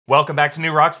Welcome back to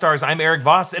New Rockstars. I'm Erik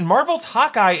Voss, and Marvel's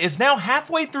Hawkeye is now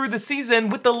halfway through the season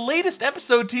with the latest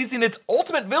episode teasing its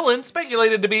ultimate villain,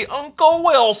 speculated to be Uncle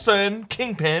Wilson,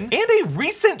 Kingpin, and a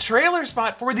recent trailer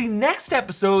spot for the next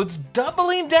episodes,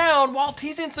 doubling down while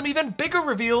teasing some even bigger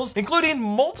reveals, including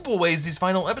multiple ways these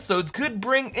final episodes could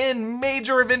bring in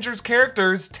major Avengers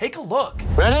characters. Take a look.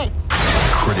 Ready?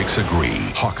 Critics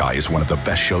agree Hawkeye is one of the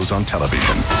best shows on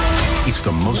television. It's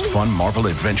the most fun Marvel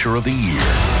adventure of the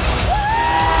year.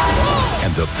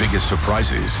 And the biggest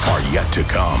surprises are yet to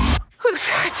come. Who's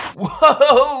that?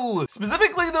 Whoa!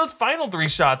 Specifically, those final three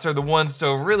shots are the ones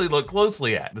to really look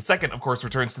closely at. The second, of course,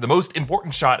 returns to the most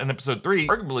important shot in episode 3,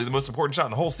 arguably the most important shot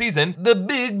in the whole season, the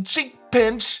big cheek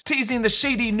pinch, teasing the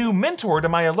shady new mentor to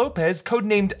Maya Lopez,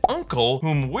 codenamed Uncle,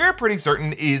 whom we're pretty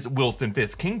certain is Wilson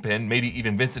Fisk Kingpin, maybe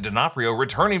even Vincent D'Onofrio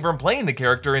returning from playing the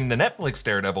character in the Netflix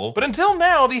Daredevil. But until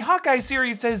now, the Hawkeye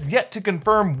series has yet to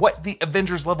confirm what the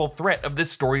Avengers level threat of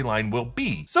this storyline will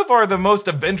be. So far, the most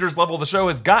Avengers level the show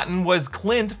has gotten was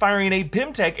Clint firing a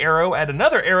Pimtech arrow at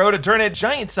another arrow to turn it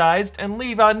giant-sized and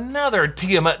leave another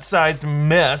Tiamat-sized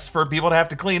mess for people to have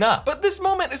to clean up. But this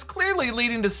moment is clearly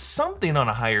leading to something on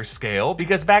a higher scale,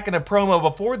 because back in a promo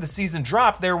before the season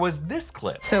dropped, there was this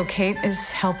clip. So Kate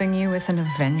is helping you with an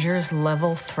Avengers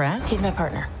level threat? He's my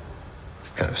partner. It's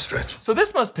kind of a stretch. So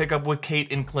this must pick up with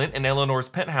Kate and Clint in Eleanor's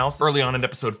penthouse early on in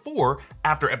episode 4,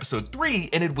 after episode 3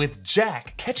 ended with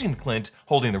Jack catching Clint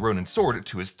holding the Ronin sword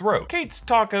to his throat. Kate's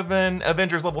talk of an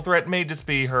Avengers level threat may just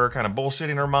be her kind of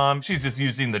bullshitting her mom. She's just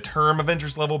using the term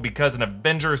Avengers level because an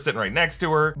Avenger is sitting right next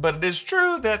to her. But it is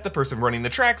true that the person running the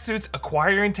tracksuits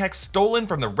acquiring tech stolen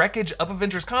from the wreckage of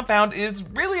Avengers compound is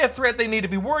really a threat they need to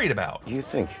be worried about. Do you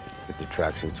think that the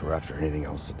tracksuits were after anything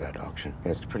else at that auction?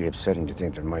 And it's pretty upsetting to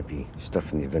think there might be stuff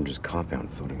from the Avengers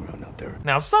compound floating around out there.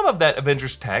 Now, some of that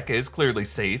Avengers tech is clearly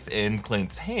safe in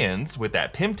Clint's hands with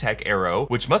that Pimtech arrow,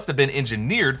 which must have been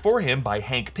engineered for him by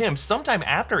Hank Pym sometime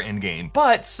after Endgame.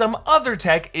 But some other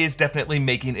tech is definitely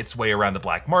making its way around the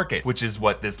black market, which is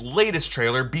what this latest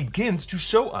trailer begins to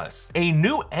show us. A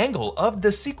new angle of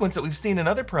the sequence that we've seen in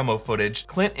other promo footage,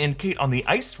 Clint and Kate on the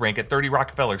ice rink at 30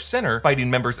 Rockefeller Center fighting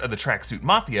members of the Tracksuit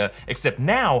Mafia, except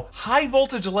now high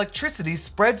voltage electricity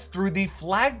spreads through the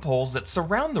flagpoles that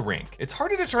surround the rink. It's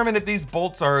hard to determine if these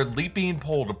bolts are leaping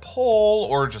pole to pole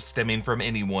or just stemming from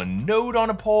any one node on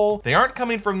a pole. They aren't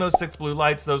coming from those 6 blue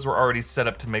lights. Those were already set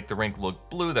up to make the rink look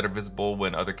blue that are visible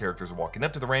when other characters are walking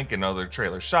up to the rink and other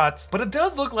trailer shots. But it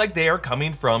does look like they are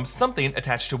coming from something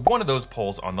attached to one of those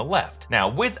poles on the left. Now,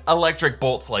 with electric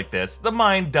bolts like this, the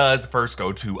mind does first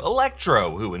go to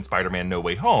Electro, who in Spider-Man No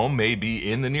Way Home may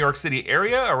be in the New York City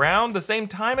area around the same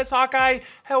time as Hawkeye.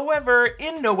 However,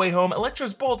 in No Way Home,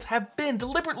 Electro's bolts have been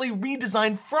deliberately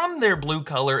redesigned from their blue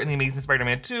color in The Amazing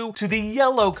Spider-Man 2 to the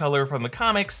yellow color from the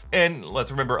comics. And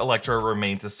let's remember, Electro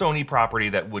remains a Sony property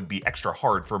that would be extra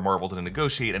hard for Marvel to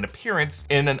negotiate an appearance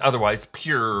in an otherwise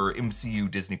pure MCU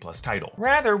Disney Plus title.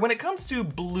 Rather, when it comes to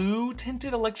blue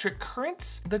tinted electric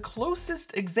currents, the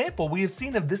closest example we have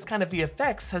seen of this kind of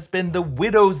VFX has been the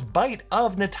Widow's Bite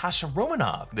of Natasha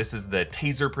Romanoff. This is the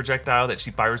taser projectile that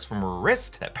she fires from her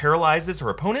wrist that paralyzes her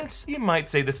opponents. You might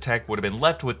say this tech would have been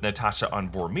left with Natasha on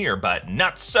Vormir, but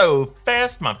not so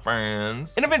fast, my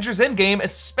friends. In Avengers Endgame,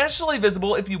 especially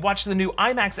visible if you watch the new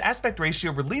IMAX aspect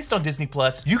ratio released on Disney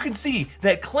Plus, you can see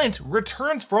that Clint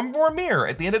returns from Vormir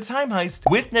at the end of the time heist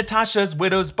with Natasha's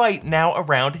Widow's Bite now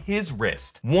around his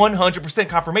wrist. 100%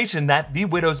 confirmation that the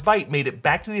Widow's Bite made it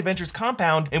back to the Avengers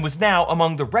compound and was now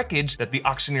among the wreckage that the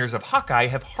auctioneers of Hawkeye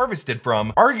have harvested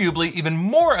from, arguably even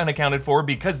more unaccounted for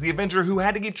because the Avenger who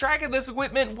had to keep track of this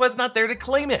equipment was not there to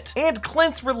claim it. And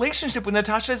Clint's relationship with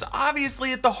Natasha is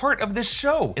obviously at the heart of this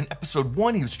show. In episode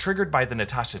 1, he was triggered by the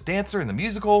Natasha dancer in the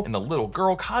musical and the little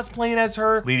girl cosplaying as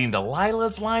her, leading to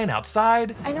Lila's line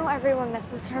outside. I know everyone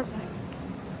misses her,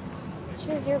 but she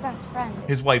was your best friend.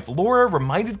 His wife Laura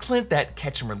reminded Clint that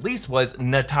catch and release was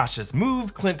Natasha's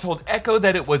move. Clint told Echo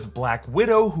that it was Black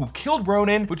Widow who killed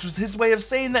Ronin, which was his way of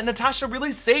saying that Natasha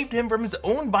really saved him from his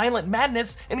own violent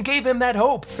madness and gave him that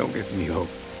hope. Don't give me hope.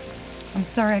 I'm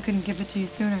sorry I couldn't give it to you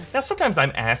sooner. Now, sometimes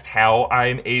I'm asked how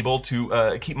I'm able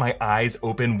to keep my eyes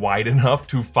open wide enough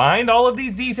to find all of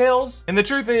these details. And the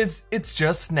truth is, it's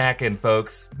just snacking,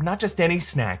 folks. Not just any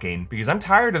snacking, because I'm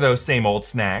tired of those same old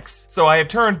snacks. So I have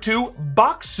turned to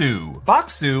Boxu.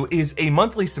 Boxu is a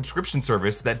monthly subscription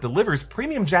service that delivers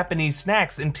premium Japanese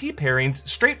snacks and tea pairings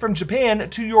straight from Japan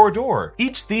to your door.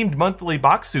 Each themed monthly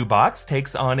Boxu box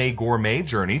takes on a gourmet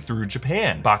journey through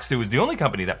Japan. Boxu is the only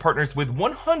company that partners with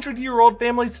 100-year-old year-old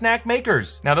family snack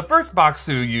makers. Now, the first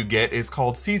boxu you get is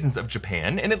called Seasons of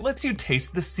Japan, and it lets you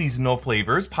taste the seasonal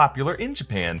flavors popular in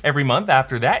Japan. Every month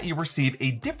after that, you receive a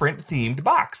different themed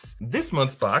box. This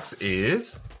month's box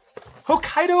is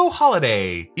Hokkaido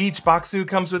Holiday. Each boxu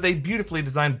comes with a beautifully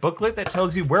designed booklet that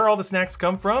tells you where all the snacks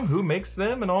come from, who makes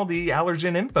them, and all the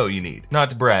allergen info you need.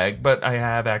 Not to brag, but I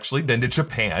have actually been to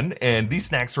Japan, and these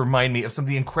snacks remind me of some of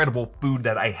the incredible food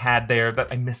that I had there that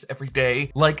I miss every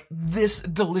day. Like this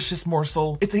delicious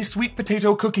morsel. It's a sweet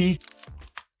potato cookie.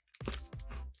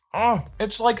 Oh,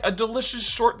 it's like a delicious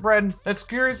shortbread that's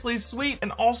curiously sweet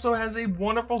and also has a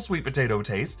wonderful sweet potato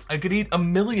taste. I could eat a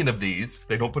million of these.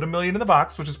 They don't put a million in the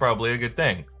box, which is probably a good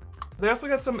thing. They also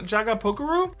got some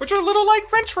jagapokuru, which are little like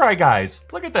French fry guys.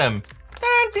 Look at them.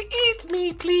 Time to eat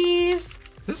me, please.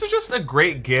 This is just a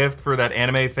great gift for that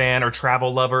anime fan or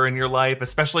travel lover in your life,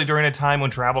 especially during a time when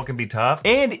travel can be tough.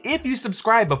 And if you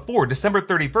subscribe before December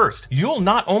 31st, you'll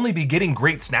not only be getting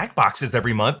great snack boxes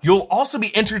every month, you'll also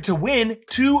be entered to win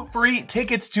 2 free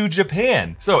tickets to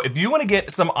Japan. So if you want to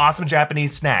get some awesome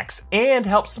Japanese snacks and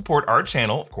help support our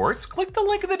channel, of course, click the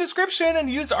link in the description and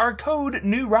use our code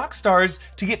New Rockstars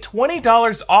to get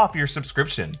 $20 off your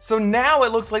subscription. So now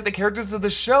it looks like the characters of the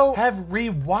show have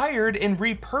rewired and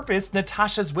repurposed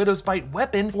Natasha's Widow's Bite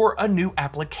weapon for a new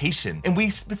application. And we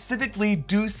specifically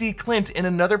do see Clint in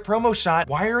another promo shot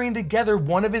wiring together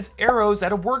one of his arrows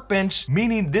at a workbench,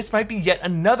 meaning this might be yet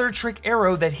another trick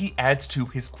arrow that he adds to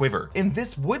his quiver. And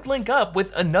this would link up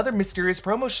with another mysterious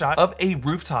promo shot of a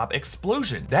rooftop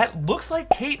explosion. That looks like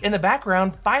Kate in the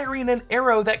background firing an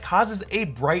arrow that causes a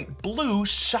bright blue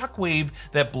shockwave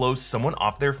that blows someone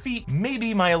off their feet,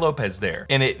 maybe Maya Lopez there.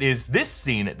 And it is this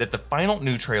scene that the final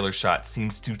new trailer shot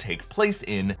seems to take place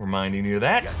in, reminding you of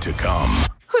that. Yet to come.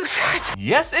 Who's that?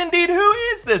 Yes, indeed, who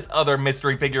is this other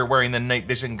mystery figure wearing the night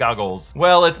vision goggles?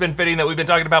 Well, it's been fitting that we've been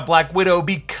talking about Black Widow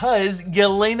because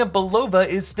Yelena Belova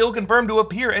is still confirmed to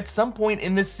appear at some point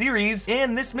in this series,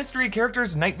 and this mystery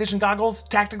character's night vision goggles,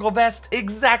 tactical vest,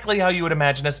 exactly how you would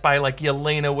imagine a spy like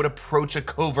Yelena would approach a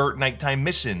covert nighttime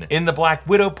mission. In the Black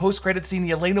Widow post-credit scene,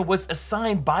 Yelena was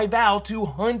assigned by Val to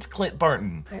hunt Clint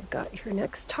Barton. I've got your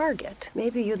next target.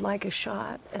 Maybe you'd like a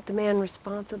shot at the man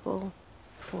responsible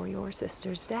for your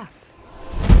sister's death.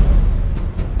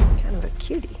 Kind of a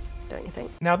cutie, don't you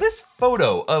think? Now, this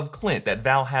photo of Clint that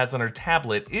Val has on her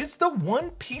tablet is the one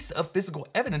piece of physical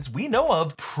evidence we know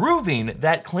of proving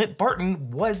that Clint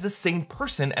Barton was the same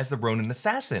person as the Ronin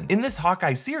assassin. In this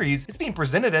Hawkeye series, it's being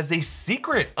presented as a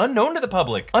secret, unknown to the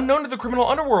public, unknown to the criminal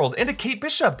underworld, and to Kate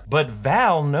Bishop. But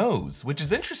Val knows, which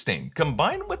is interesting,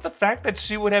 combined with the fact that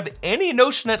she would have any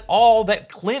notion at all that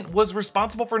Clint was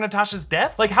responsible for Natasha's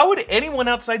death. Like, how would anyone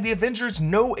outside the Avengers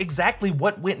know exactly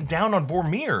what went down on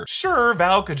Vormir? Sure,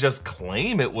 Val could just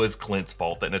claim it was Clint's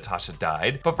fault that Natasha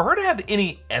died, but for her to have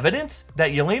any evidence that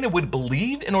Yelena would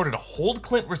believe in order to hold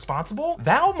Clint responsible,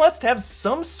 Val must have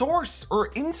some source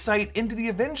or insight into the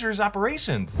Avengers'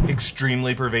 operations.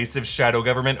 Extremely pervasive shadow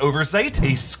government oversight,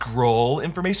 a Skrull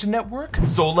information network,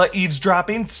 Zola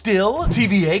eavesdropping still,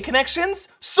 TVA connections,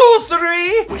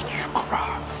 sorcery,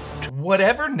 Witchcraft.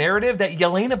 Whatever narrative that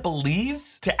Yelena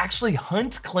believes to actually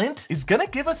hunt Clint is gonna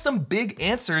give us some big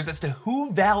answers as to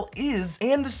who Val is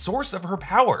and the source of her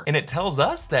power. And it tells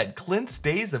us that Clint's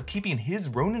days of keeping his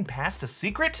Ronin past a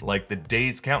secret, like the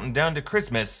days counting down to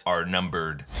Christmas, are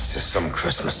numbered. It's just some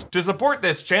Christmas. To support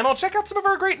this channel, check out some of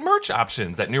our great merch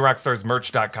options at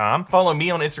newrockstarsmerch.com. Follow me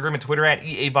on Instagram and Twitter at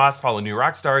EAVoss, follow New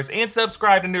Rockstars, and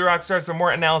subscribe to New Rockstars for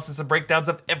more analysis and breakdowns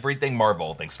of everything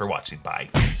Marvel. Thanks for watching, bye.